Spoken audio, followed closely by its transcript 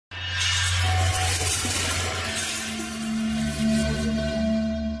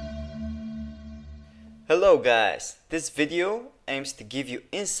Hello guys, this video aims to give you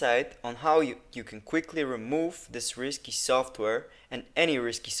insight on how you can quickly remove this risky software and any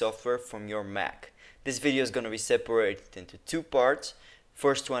risky software from your Mac. This video is going to be separated into two parts.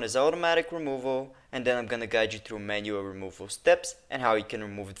 First one is automatic removal, and then I'm going to guide you through manual removal steps and how you can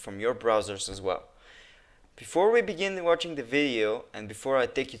remove it from your browsers as well. Before we begin watching the video and before I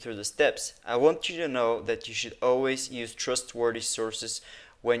take you through the steps, I want you to know that you should always use trustworthy sources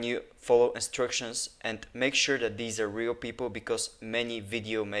when you follow instructions, and make sure that these are real people, because many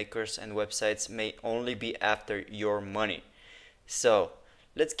video makers and websites may only be after your money. So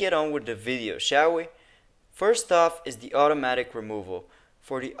let's get on with the video, shall we? First off is the automatic removal.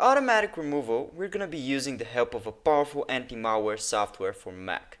 For the automatic removal, we're going to be using the help of a powerful anti-malware software for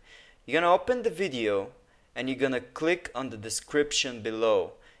Mac. You're going to open the video and you're going to click on the description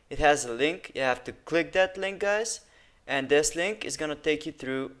below. It has a link. You have to click that link, guys. And this link is going to take you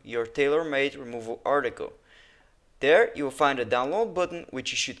through your tailor-made removal article. There you will find a download button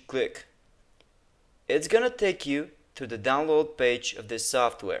which you should click. It's going to take you to the download page of this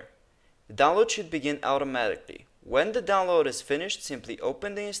software. The download should begin automatically. When the download is finished, simply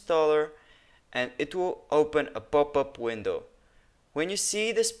open the installer and it will open a pop-up window. When you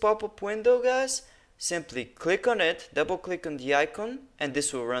see this pop-up window, guys, simply click on it, double click on the icon, and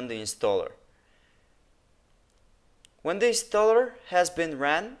this will run the installer. When the installer has been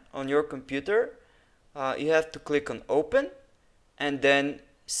ran on your computer, you have to click on open, and then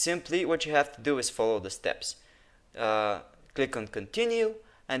simply what you have to do is follow the steps. Click on continue,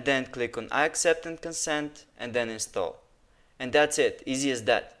 and then click on I accept and consent, and then install. And that's it, easy as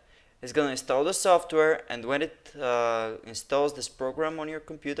that. It's going to install the software, and when it installs this program on your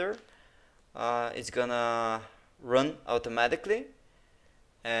computer, it's going to run automatically.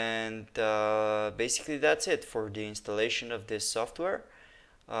 And basically that's it for the installation of this software.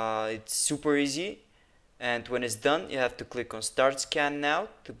 It's super easy, and when it's done you have to click on start scan now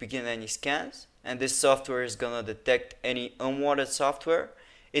to begin any scans, and this software is gonna detect any unwanted software.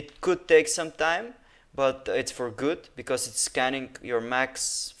 It could take some time, but it's for good because it's scanning your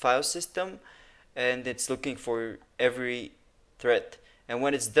Mac's file system and it's looking for every threat. And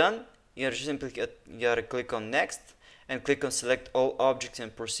when it's done, you simply gotta click on next and click on select all objects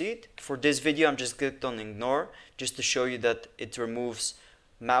and proceed. For this video I'm just clicked on ignore, just to show you that it removes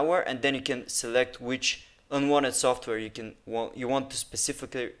malware, and then you can select which unwanted software you want to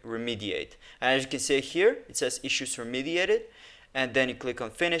specifically remediate. And as you can see here, it says issues remediated, and then you click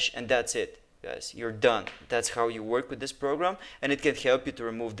on finish, and that's it, guys, you're done. That's how you work with this program, and it can help you to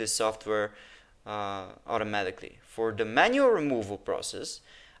remove this software automatically. For the manual removal process,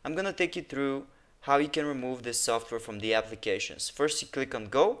 I'm gonna take you through how you can remove this software from the applications. First you click on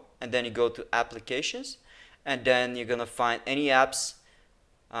go, and then you go to applications, and then you're gonna find any apps,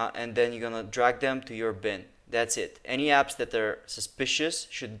 and then you're gonna drag them to your bin. That's it. Any apps that are suspicious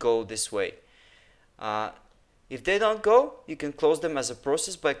should go this way. If they don't go, you can close them as a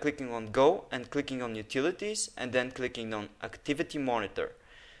process by clicking on go and clicking on utilities, and then clicking on activity monitor.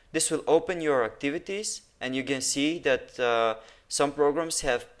 This will open your activities, and you can see that some programs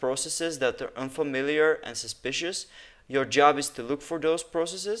have processes that are unfamiliar and suspicious. Your job is to look for those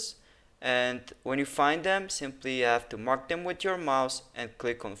processes, and when you find them, simply you have to mark them with your mouse and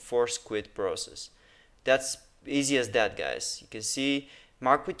click on force quit process. That's easy as that, guys. You can see,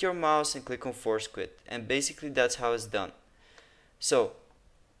 mark with your mouse and click on force quit, and basically that's how it's done. So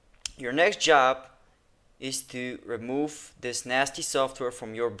your next job is to remove this nasty software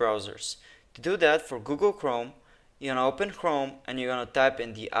from your browsers. To do that, for Google Chrome, you're going to open Chrome and you're going to type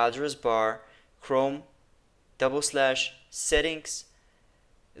in the address bar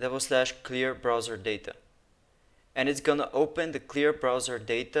Chrome/settings/clear browser data, and it's going to open the clear browser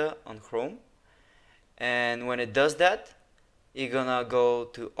data on Chrome. And when it does that, you're going to go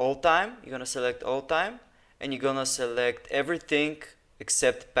to all time, you're going to select all time, and you're going to select everything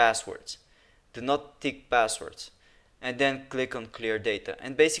except passwords. Do not tick passwords, and then click on clear data,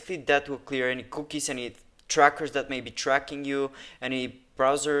 and basically that will clear any cookies, any trackers that may be tracking you, any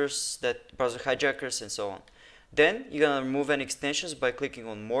browser hijackers, and so on. Then you're gonna remove any extensions by clicking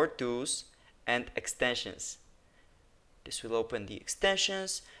on more tools and extensions. This will open the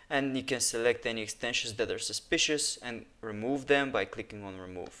extensions, and you can select any extensions that are suspicious and remove them by clicking on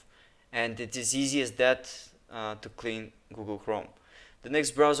remove. And it's as easy as that to clean Google Chrome. The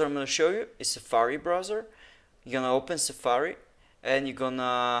next browser I'm going to show you is Safari browser. You're gonna open Safari, and you're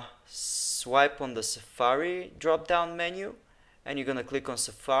gonna swipe on the Safari drop down menu, and you're gonna click on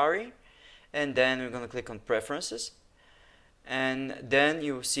Safari, and then we're gonna click on preferences, and then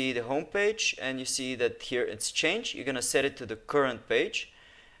you see the home page, and you see that here it's changed. You're gonna set it to the current page,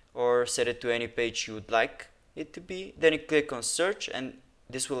 or set it to any page you would like it to be. Then you click on search, and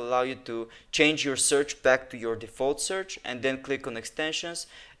this will allow you to change your search back to your default search, and then click on extensions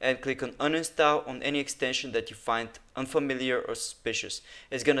and click on uninstall on any extension that you find unfamiliar or suspicious.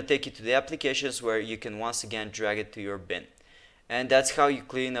 It's going to take you to the applications where you can once again drag it to your bin. And that's how you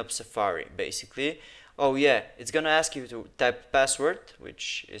clean up Safari basically. Oh yeah, it's going to ask you to type password,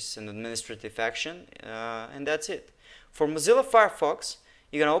 which is an administrative action, and that's it. For Mozilla Firefox,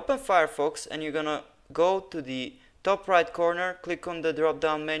 you're going to open Firefox and you're going to go to the top right corner, click on the drop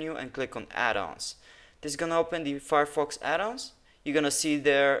down menu and click on add-ons. This is going to open the Firefox add-ons. You're going to see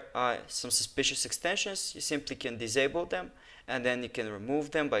there some suspicious extensions. You simply can disable them, and then you can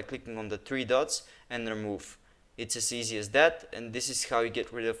remove them by clicking on the three dots and remove. It's as easy as that, and this is how you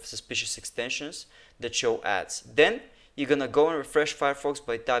get rid of suspicious extensions that show ads. Then you're going to go and refresh Firefox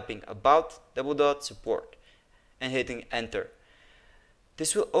by typing about /support and hitting enter.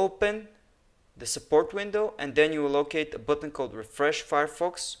 This will open the support window, and then you will locate a button called refresh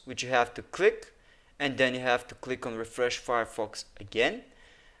Firefox, which you have to click, and then you have to click on refresh Firefox again,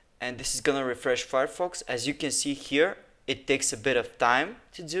 and this is gonna refresh Firefox. As you can see here, it takes a bit of time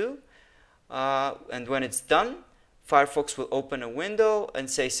to do, and when it's done, Firefox will open a window and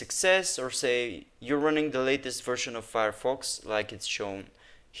say success, or say you're running the latest version of Firefox like it's shown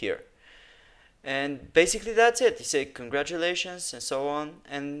here. And basically that's it. You say congratulations and so on,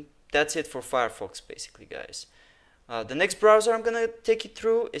 and that's it for Firefox basically, guys. The next browser I'm gonna take you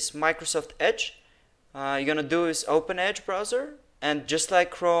through is Microsoft Edge. You're gonna do is open Edge browser, and just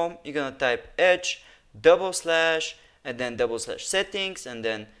like Chrome, you're gonna type Edge / and then / settings and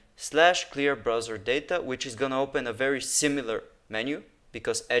then / clear browser data, which is gonna open a very similar menu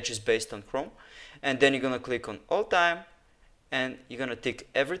because Edge is based on Chrome. And then you're gonna click on all time, and you're gonna tick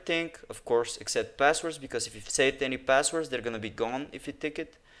everything, of course, except passwords, because if you've saved any passwords, they're gonna be gone if you tick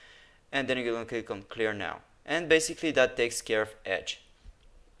it. And then you're gonna click on clear now, and basically that takes care of Edge.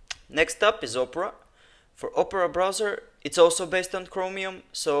 Next up is Opera. For Opera browser, it's also based on Chromium,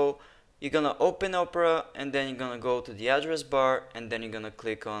 so you're gonna open Opera, and then you're gonna go to the address bar, and then you're gonna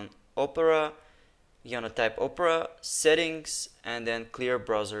click on Opera. You're gonna type Opera settings and then clear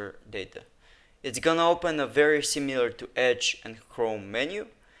browser data. It's gonna open a very similar to Edge and Chrome menu,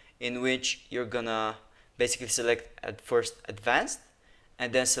 in which you're gonna basically select at first advanced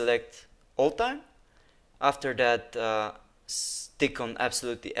and then select all time. After that, tick on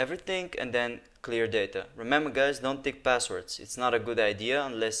absolutely everything and then clear data. Remember guys, don't tick passwords. It's not a good idea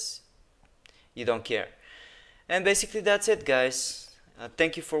unless you don't care. And basically that's it, guys.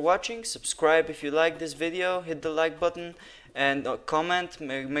 Thank you for watching. Subscribe if you like this video, hit the like button, and comment.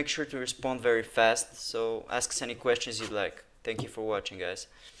 Make sure to respond very fast, so ask us any questions you'd like. Thank you for watching, guys.